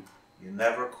chipper mood, you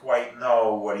never quite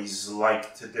know what he's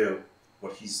like to do.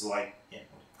 What he's like. Yeah,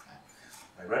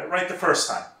 I read it right the first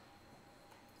time.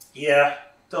 Yeah,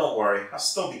 don't worry. I'll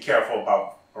still be careful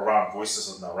about around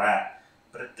Voices of the Rat.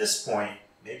 But at this point,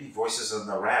 maybe Voices of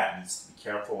the Rat needs to be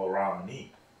careful around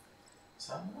me.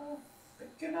 So I'm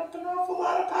picking up an awful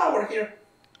lot of power here.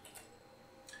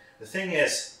 The thing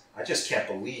is, I just can't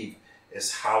believe is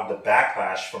how the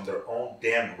backlash from their own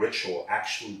damned ritual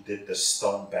actually did the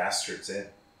stone bastards in.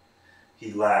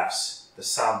 He laughs, the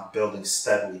sound building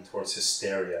steadily towards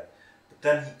hysteria, but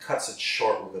then he cuts it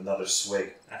short with another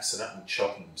swig, accidentally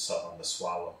choking himself on the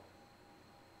swallow.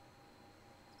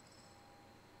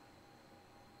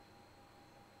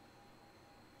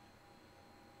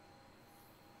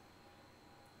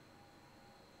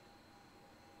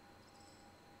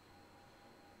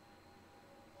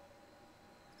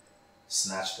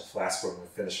 Snatch the flask when we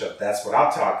finish up. That's what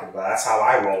I'm talking about. That's how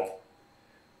I roll.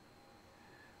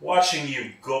 Watching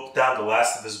you gulp down the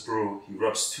last of his brew, he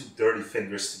rubs two dirty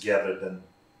fingers together, then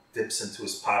dips into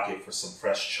his pocket for some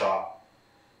fresh chalk.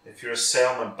 If your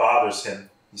assailant bothers him,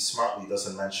 he smartly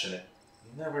doesn't mention it.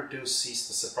 You never do cease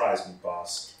to surprise me,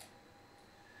 boss.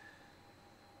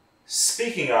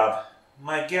 Speaking of,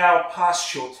 my gal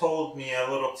Postule told me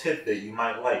a little tidbit you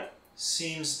might like.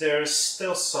 Seems there's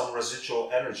still some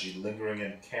residual energy lingering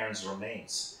in Cairn's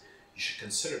remains. You should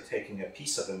consider taking a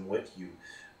piece of him with you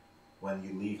when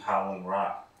you leave Howling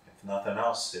Rock. If nothing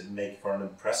else, it'd make for an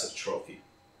impressive trophy.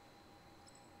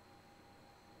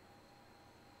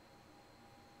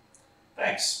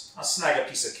 Thanks. I'll snag a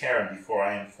piece of Cairn before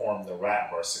I inform the rat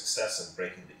of our success in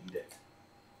breaking the edict.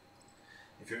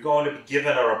 If you're going to be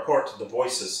given a report to the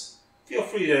Voices, feel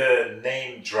free to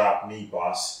name drop me,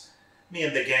 boss. Me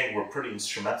and the gang were pretty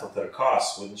instrumental to the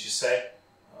cause, wouldn't you say?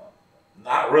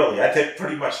 Not really. I did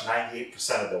pretty much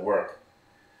 98% of the work.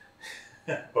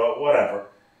 But whatever.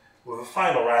 With a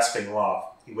final rasping laugh,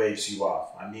 he waves you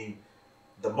off. I mean,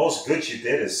 the most good you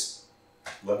did is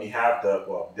let me have the...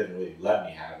 Well, didn't really let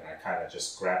me have it. I kind of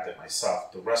just grabbed it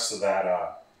myself. The rest of that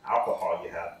alcohol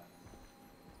you had.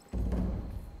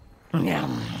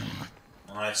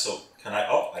 Alright, so can I...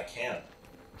 Oh, I can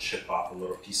chip off a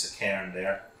little piece of Cairn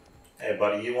there. Hey,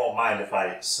 buddy, you won't mind if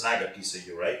I snag a piece of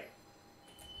you, right?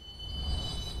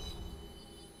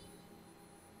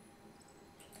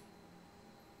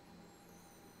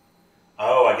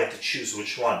 Oh, I get to choose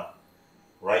which one.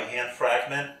 Right hand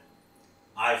fragment,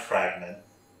 eye fragment.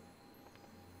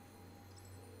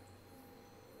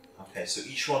 Okay, so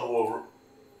each one will...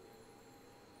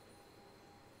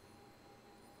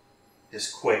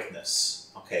 His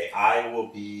quickness. Okay, eye will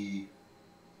be...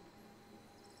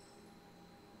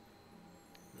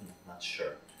 Not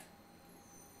sure.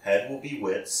 Head will be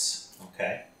wits.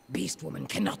 Okay. Beast woman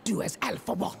cannot do as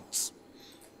Alpha wants.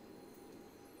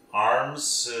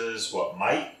 Arms is what?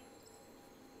 Might?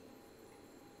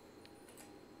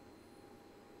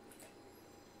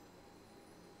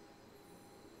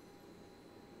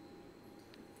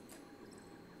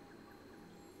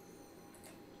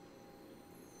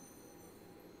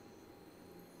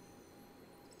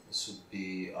 This would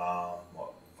be,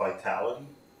 what? Vitality?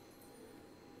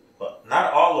 But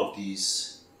not all of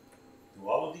these. Do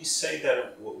all of these say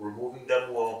that removing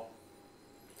them will...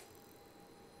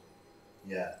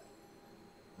 Yeah.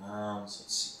 So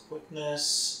let's see.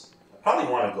 Quickness. I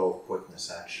probably want to go with quickness,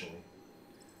 actually.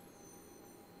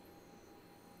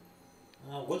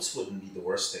 Wits wouldn't be the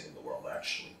worst thing in the world,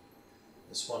 actually.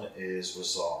 This one is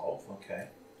resolve. Okay.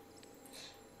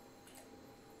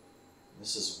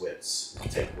 This is wits. I'll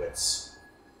take wits.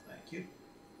 Thank you.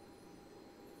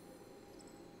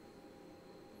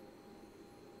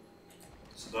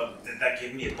 So did that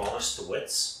give me a bonus to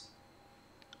wits?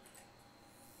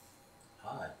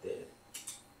 Ah, it did.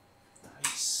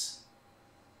 Nice.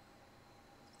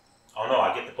 Oh no,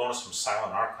 I get the bonus from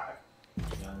Silent Archive.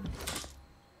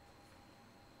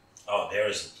 Oh, there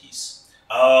is a piece.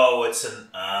 Oh, it's an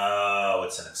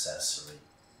accessory.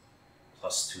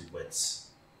 Plus 2 wits.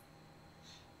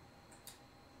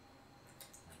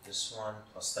 And this one,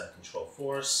 plus 10 control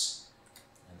force.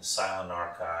 And the Silent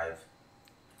Archive.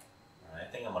 Alright,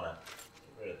 I think I'm gonna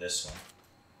get rid of this one.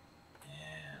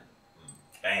 And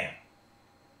bam.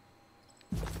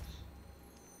 Anything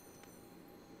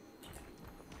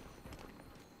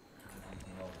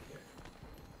over here?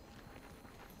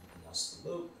 Anything else to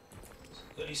loot? Some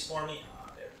goodies for me? Ah,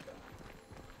 there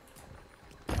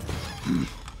we go.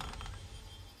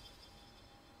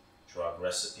 Drug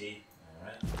recipe.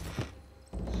 Alright.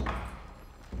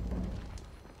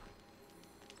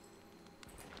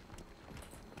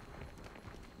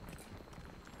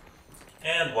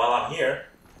 And while I'm here,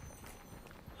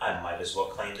 I might as well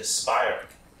claim this spire.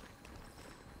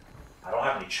 I don't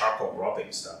have any charcoal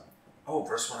rubbing stuff. Oh,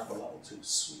 verse 1 up a level 2.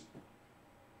 Sweet.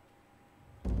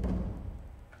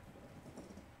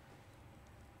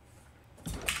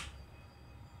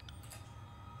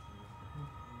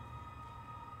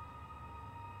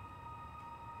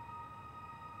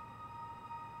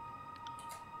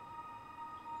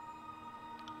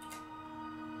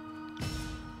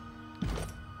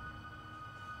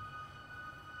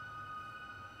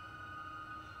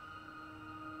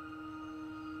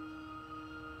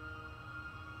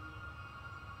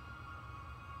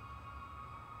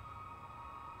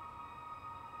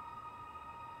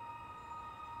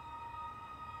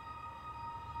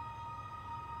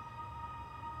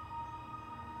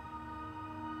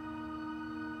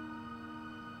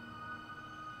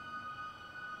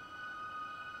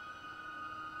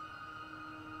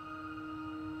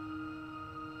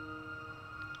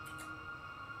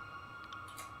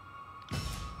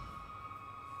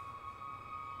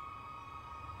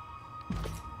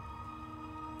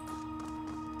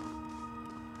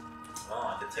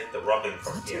 Oh, I can take the rubbing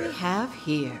from What here. do we have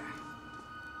here?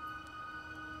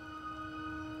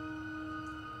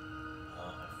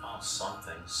 I found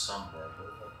something somewhere.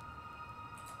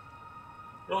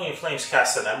 Brilliant flames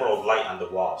cast an emerald light on the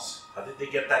walls. How did they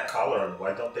get that color, and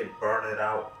why don't they burn it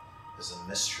out? It's a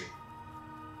mystery.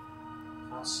 I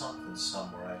found something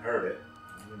somewhere. I heard it.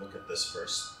 Let me look at this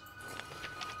first.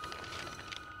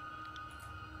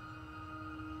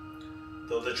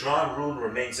 Though the drawn rune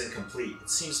remains incomplete, it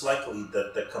seems likely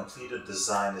that the completed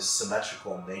design is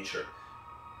symmetrical in nature.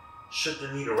 Should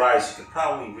the need arise, you could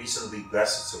probably reasonably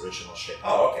guess its original shape.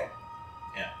 Oh, okay.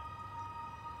 Yeah.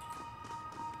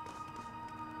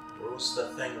 Where was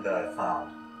the thing that I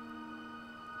found?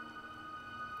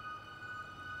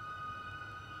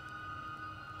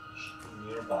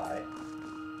 by.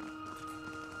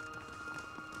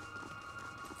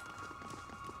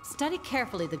 Study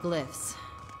carefully the glyphs.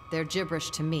 They're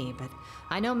gibberish to me, but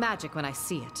I know magic when I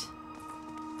see it.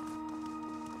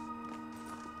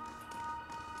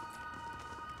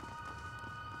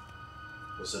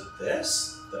 Was it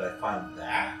this? Did I find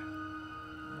that?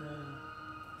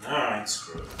 Alright,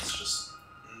 screw it. Let's just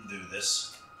do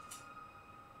this.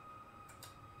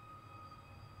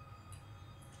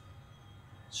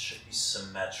 It should be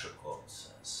symmetrical, it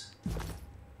says.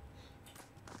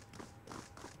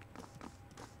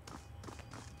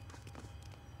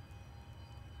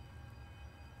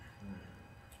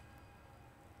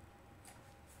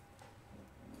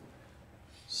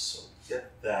 So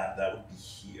get that. That would be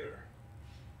here.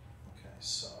 Okay,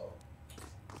 so.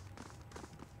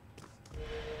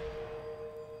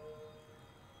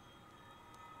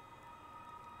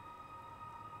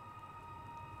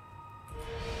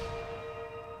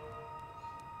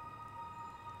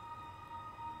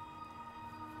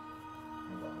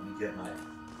 Hold on, let me get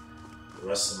the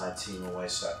rest of my team away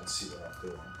so I can see what I'm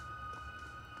doing.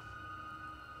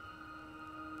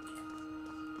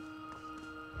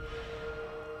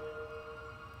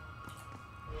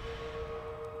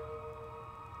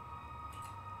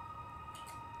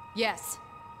 Yes.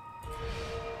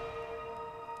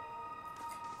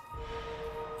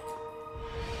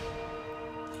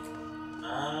 I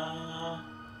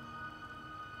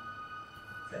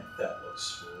think that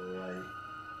looks right.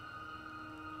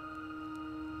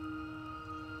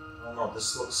 Oh no,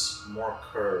 this looks more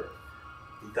curved.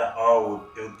 Oh,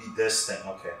 it would be this thing.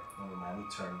 Okay, never mind. Let me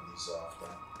turn these off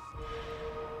then.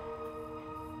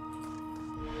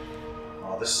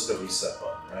 Oh, this is the reset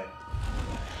button, right?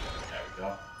 There we go.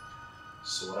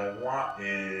 So what I want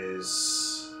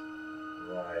is...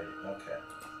 Right, okay.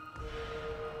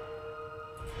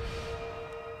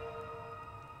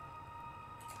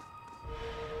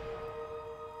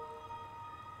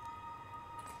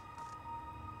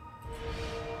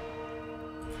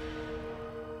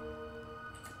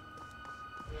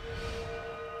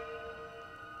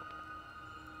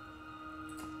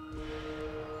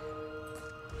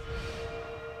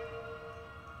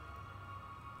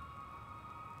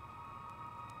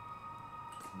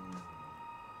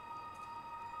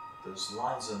 There's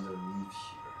lines underneath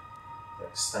here that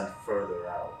extend further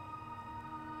out.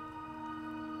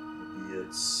 Maybe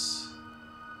it's...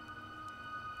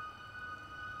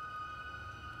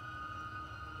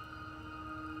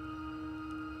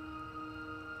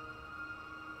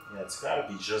 Yeah, it's gotta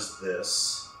be just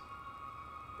this,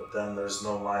 but then there's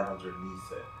no line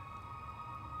underneath it.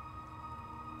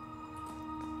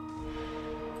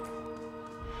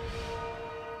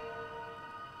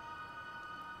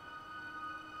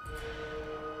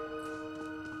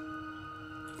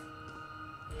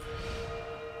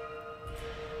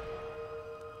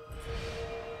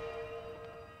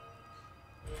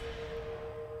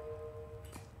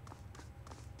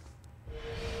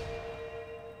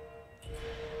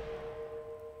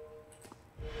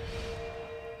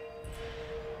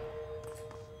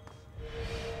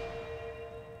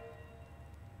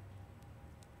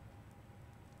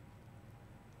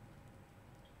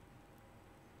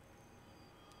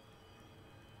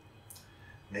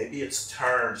 Maybe it's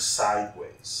turned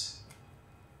sideways.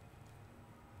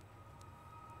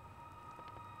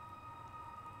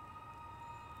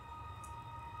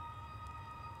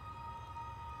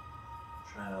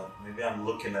 Maybe I'm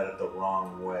looking at it the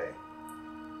wrong way.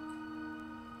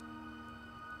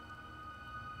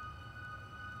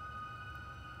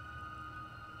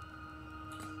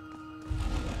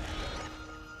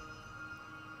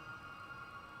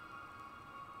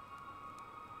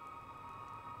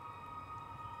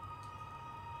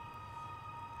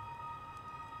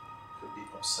 Could be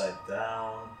upside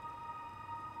down.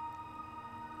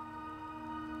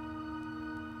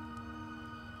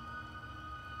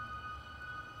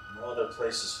 No other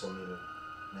places for me to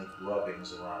make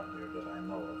rubbings around here that I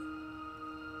know of.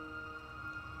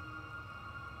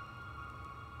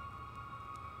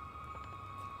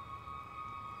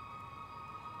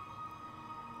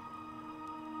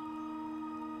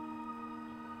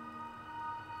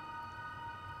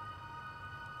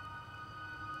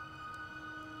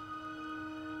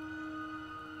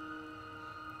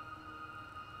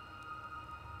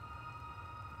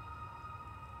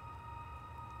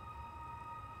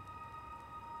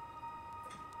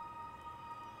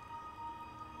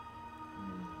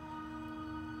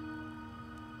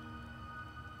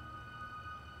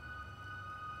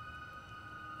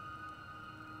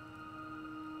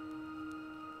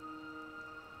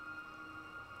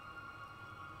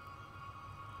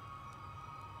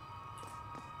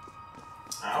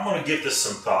 I'm gonna give this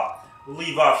some thought. We'll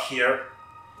leave off here,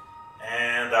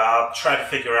 and I'll try to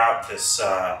figure out this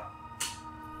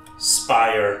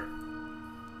spire,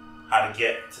 how to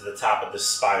get to the top of this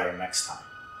spire next time.